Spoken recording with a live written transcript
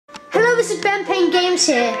this is Ben playing games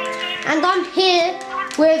here, and I'm here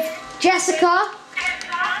with Jessica.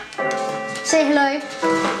 Say hello.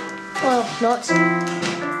 Well, not.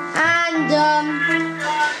 And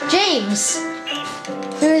James,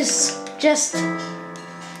 who's just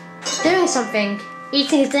doing something,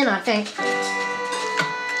 eating his dinner, I think.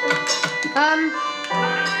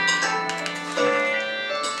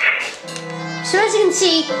 So as you can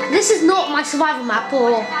see, this is not my survival map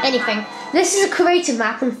or anything. This is a creative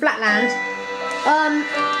map on Flatland.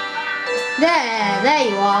 There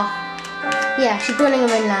you are. Yeah, she's building a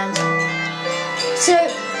mainland. So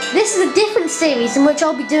this is a different series in which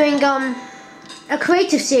I'll be doing a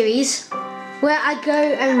creative series where I go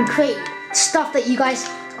and create stuff that you guys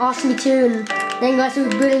ask me to, and then you guys will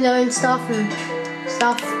be building their own stuff and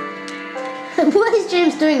stuff. What is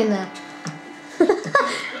James doing in there?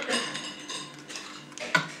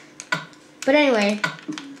 But anyway,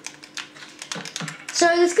 so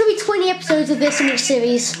there's going to be 20 episodes of this in each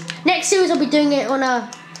series. Next series I'll be doing it on a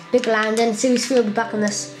big land, and series 3 will be back on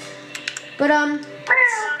this. But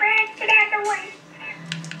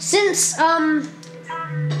since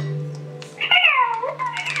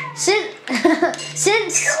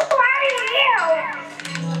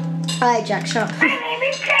Alright, Jack, shut up. My name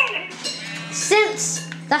is James.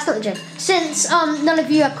 That's not the joke. Since none of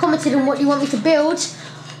you have commented on what you want me to build,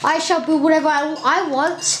 I shall build whatever I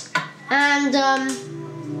want, and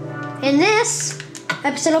in this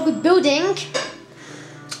episode I'll be building.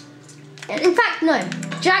 In fact, no,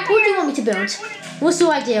 Jack, what do you want me to build? What's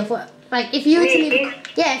your idea of what? Like, if you were to leave,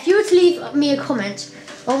 if you were to leave me a comment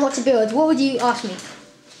on what to build, what would you ask me?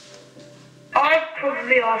 I'd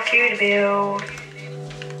probably ask you to build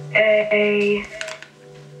a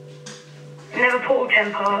Never Portal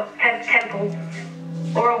temple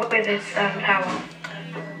or a wizard's tower.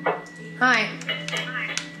 Hi.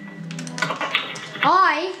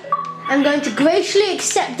 I am going to graciously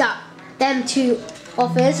accept them two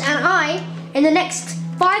offers, and in the next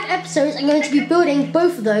 5 episodes, I'm going to be building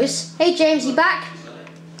both of those. Hey James, you back?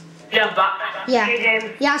 Yeah, I'm back. Yeah. Hey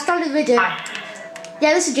James. Yeah, I started the video. Hi.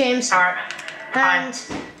 Yeah, this is James. Alright. And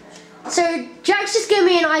so Jack's just gave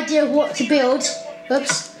me an idea of what to build.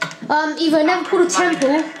 Oops. Either a Never Portal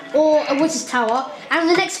temple or a wizard's tower. And in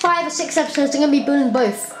the next 5 or 6 episodes, I'm going to be building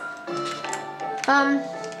both.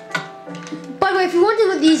 By the way, if you wonder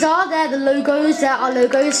what these are, they're the logos. They're our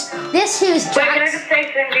logos. This here is Jack's. Wait, can I just say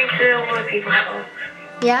something to all the people?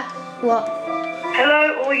 Yeah? What?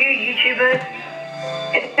 Hello, all you YouTubers.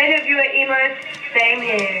 If any of you are emos, same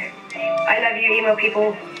here. I love you, emo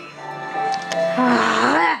people.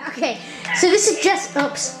 Okay, so this is just.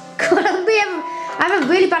 Oops. God, I have a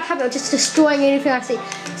really bad habit of just destroying anything I see.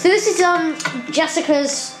 So this is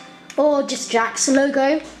Jessica's or just Jack's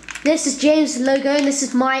logo. This is James' logo, and this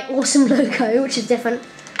is my awesome logo, which is different.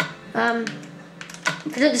 If I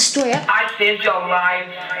don't destroy it. I saved your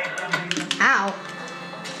life. Ow.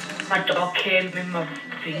 My dog came in my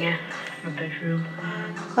bedroom.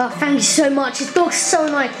 Oh, thank you so much. This dog's so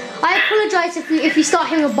annoying. I apologise if you start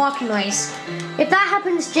hearing a barking noise. If that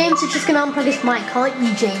happens, James is just going to unplug his mic, can't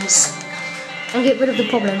you, James? And get rid of the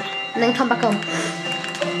problem, and then come back on.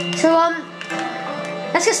 So,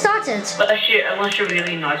 let's get started. Unless you're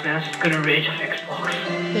really nice, man, I'm gonna rage off Xbox.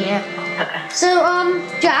 Yeah. So,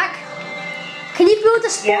 Jack, can you build a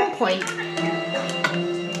spawn point?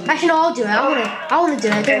 Actually, no, I'll do it. I wanna do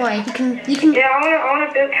it. Don't worry. You can. Yeah, I wanna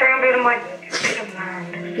try and build my bit of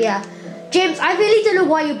land. Yeah, James, I really don't know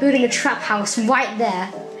why you're building a trap house right there,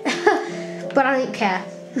 but I don't care.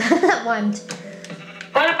 That rhymed.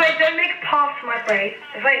 By the way, don't make paths to my place.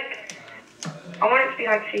 It's like, I want it to be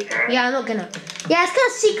like secret. Yeah, I'm not gonna. Yeah, it's kind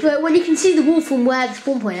of secret when you can see the wall from where the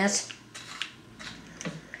spawn point is.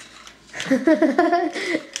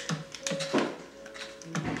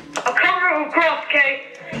 I'll cover it with grass, okay?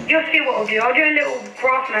 You'll see what I'll do. I'll do a little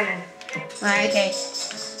grass melon. Alright, okay.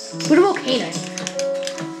 With a volcano.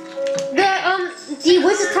 The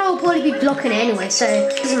wizard tower will probably be blocking it anyway, so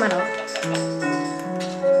it doesn't matter.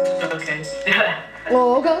 Okay. Well,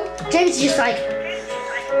 we'll go. James is just like,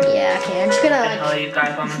 yeah, okay, I'm just gonna like. What the hell are you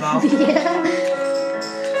guys on about? Yeah.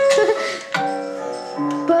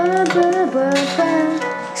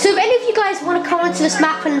 So if any of you guys want to come onto this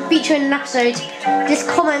map and feature in an episode, just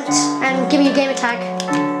comment and give me a gamer tag.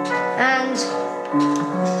 And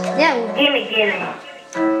yeah. Gimme.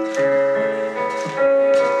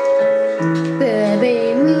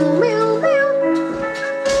 Baby, meow, meow, meow.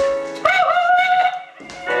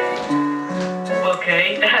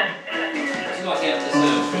 Okay.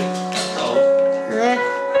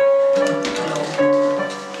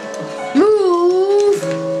 Move.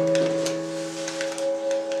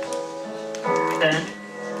 Then.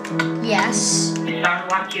 Yes. It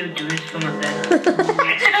sounded like you were doing something then.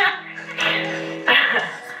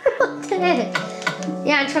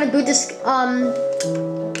 Yeah, I'm trying to build this spawn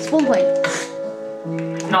point.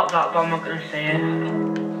 Not that, but I'm not gonna say it.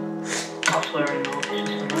 I'll swear I'm not. It's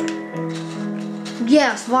just something. Yeah,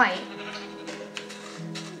 that's right.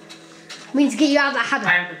 We need to get you out of that habit.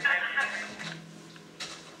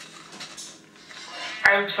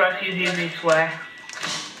 I would prefer if you hear me swear.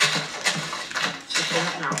 Just say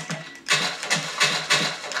that now.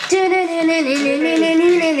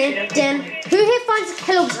 Who here finds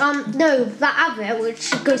Kellogg's no, that advert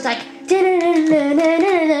which goes like really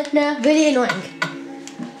annoying.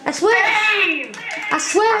 I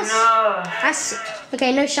swear it's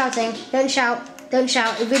okay, no shouting. Don't shout. Don't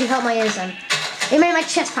shout. It really hurt my ears then. It made my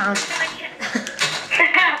chest pound.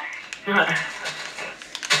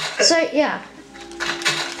 So yeah.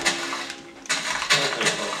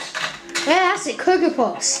 Yeah, that's it, Cocoa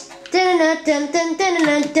Pops.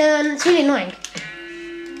 It's really annoying.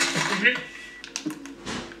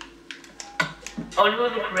 I wonder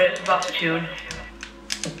who the creators of that tune.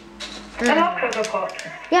 I love Cocoa Pops.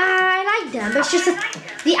 Yeah, I like them, but it's just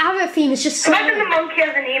the arrow theme is just so Imagine the annoying. monkey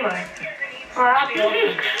as an emo. Oh, that'd be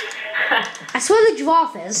awesome. I swear the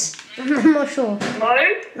giraffe is. I'm not sure. No?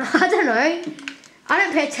 I don't know. I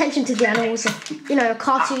don't pay attention to the animals, you know, a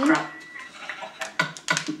cartoon.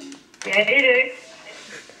 Yeah, you do.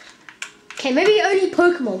 Okay, maybe only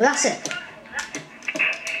Pokemon, but that's it.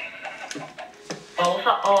 Oh, what's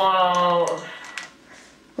that? Oh,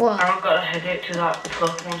 What? I've got a headache to that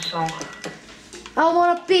Pokemon song. I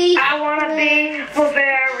wanna be the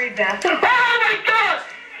very best. Oh my god!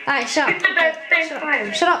 Alright, shut up. It's the best same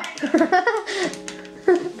time. Shut up.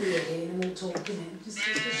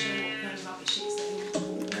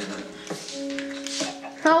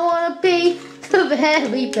 I wanna be the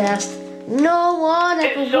very best. No one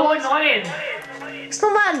ever It's so was. annoying. It's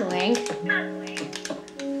not that annoying.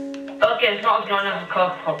 Okay, it's not as annoying as the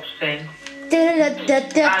Cocoa Pops thing.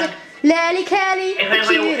 Lily Kelly, If the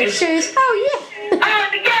anybody cutest is- shoes. Oh yeah. I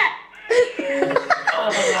want to get! Oh,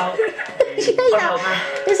 wow. You hate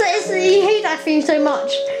that. It's you hate that theme so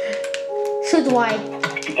much. So do I.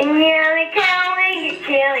 Nearly kill.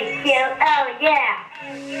 Oh yeah.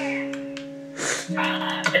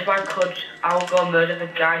 If I could, I would go murder the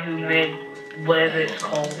guy who made whatever it's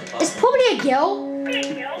called. It's probably a girl.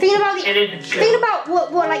 Thinking about It is a girl. Think about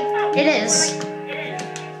what like it is.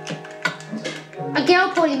 A girl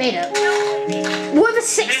probably made it. What if a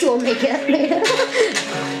 6-year-old made it?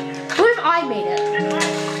 What if I made it?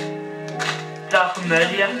 That I can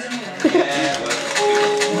murder you.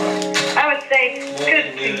 I would say, good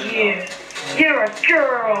for you. You're a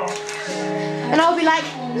girl. And I'll be like,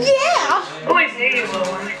 yeah. Always knew you were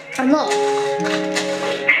one. I'm not.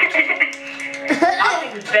 I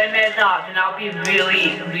think if Ben made that, then I'll be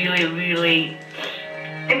really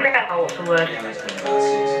Impressed. oh, what's the word?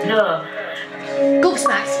 No.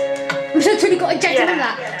 Gobsmacked. I'm so totally got ejected from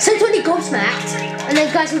that. So totally gobsmacked. And then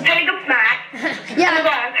guys would Pretty good smack. yeah.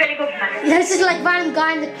 I'm pretty good smack. Yeah, this is like random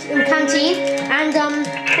guy in the canteen, and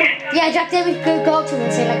yeah, Jack David would go up to him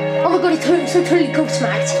and say like, oh my god, he's so totally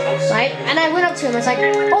gobsmacked, right? And I went up to him and was like,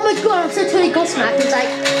 oh my god, I'm so totally gobsmacked. He's like,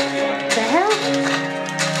 what the hell?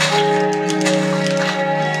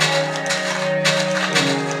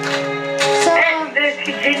 So And there's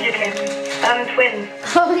two ginger kids. Twins.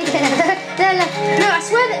 oh yeah, no, I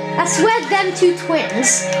swear them two twins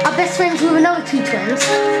are best friends with another two twins.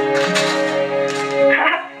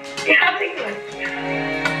 Yeah, I think so.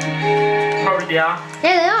 Probably they are.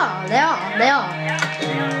 Yeah, they are.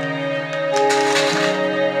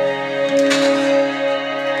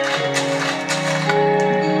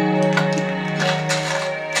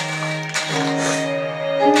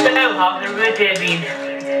 So how's every day been?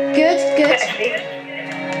 Good.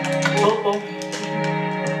 Oh.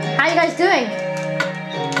 How you guys doing?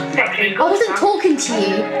 Sexy. I wasn't talking to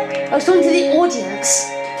you. I was talking to the audience.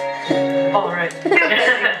 Alright. I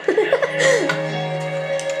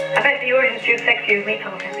bet the audience is sexy with me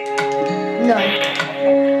talking. No.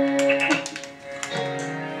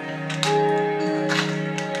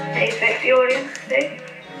 Hey, sexy audience, hey.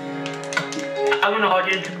 I'm an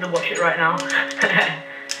audience, I'm gonna watch it right now.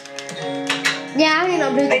 Yeah, I mean,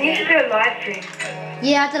 I'm Then you doing. should do a live stream.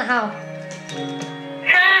 Yeah, I don't know how.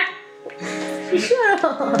 Shut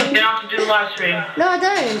up. You don't have to do a live stream. No, I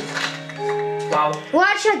don't. Wow. Well,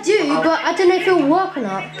 actually, I do, but I don't know if it'll work or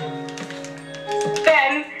not.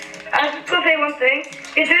 Ben, I was just gonna say one thing.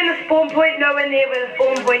 You're doing the spawn point nowhere near where the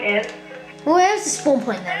spawn point is. Where's the spawn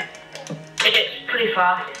point then? It's pretty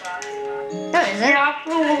far. No, it isn't. Yeah, I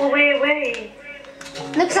flew all the way away.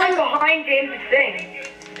 No, 'cause I'm I'm. behind James's thing.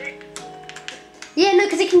 Yeah, no,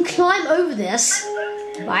 because it can climb over this,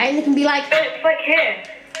 right? And it can be like. It's like here.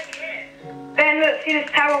 Ben, look, see this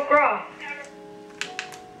tower of grass?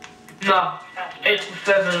 No, it's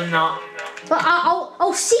further than that. But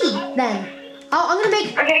I'll see then. I'm gonna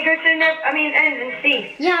make. Okay, go to the end and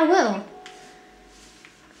see. Yeah, I will.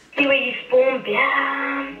 See where you spawn,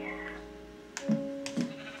 bam.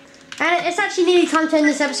 And it's actually nearly time to end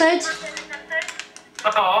this episode.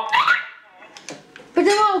 Oh. But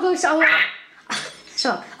then I'll go. So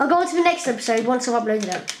I'll go on to the next episode once I've uploaded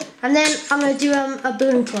it, and then I'm gonna do a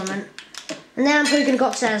building tournament, and then I'm probably gonna go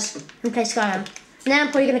upstairs and play Skyrim. And then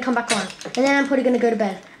I'm probably going to come back on. And then I'm probably going to go to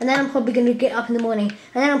bed. And then I'm probably going to get up in the morning.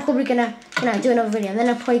 And then I'm probably going to, do another video. And then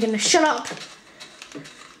I'm probably going to shut up.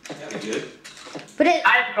 That'd be good. But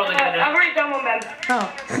I've probably done it. I've already done one, Ben.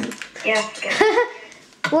 Oh. Yeah, good.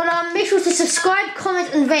 Well, make sure to subscribe,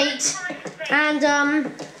 comment, and rate. And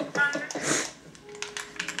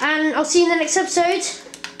I'll see you in the next episode.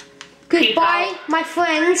 Goodbye, my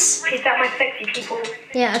friends. Peace out, my sexy people.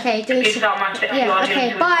 Yeah, okay. Peace out, my sexy. Yeah,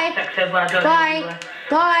 okay, bye. Bye.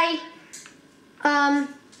 Bye.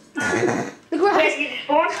 The grass. Where did you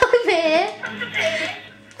spawn? Over here.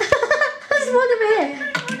 There's one over here.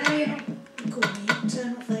 Now you're not recording, turn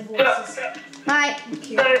off their voices. Bye.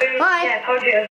 So, Bye. yeah, I told you.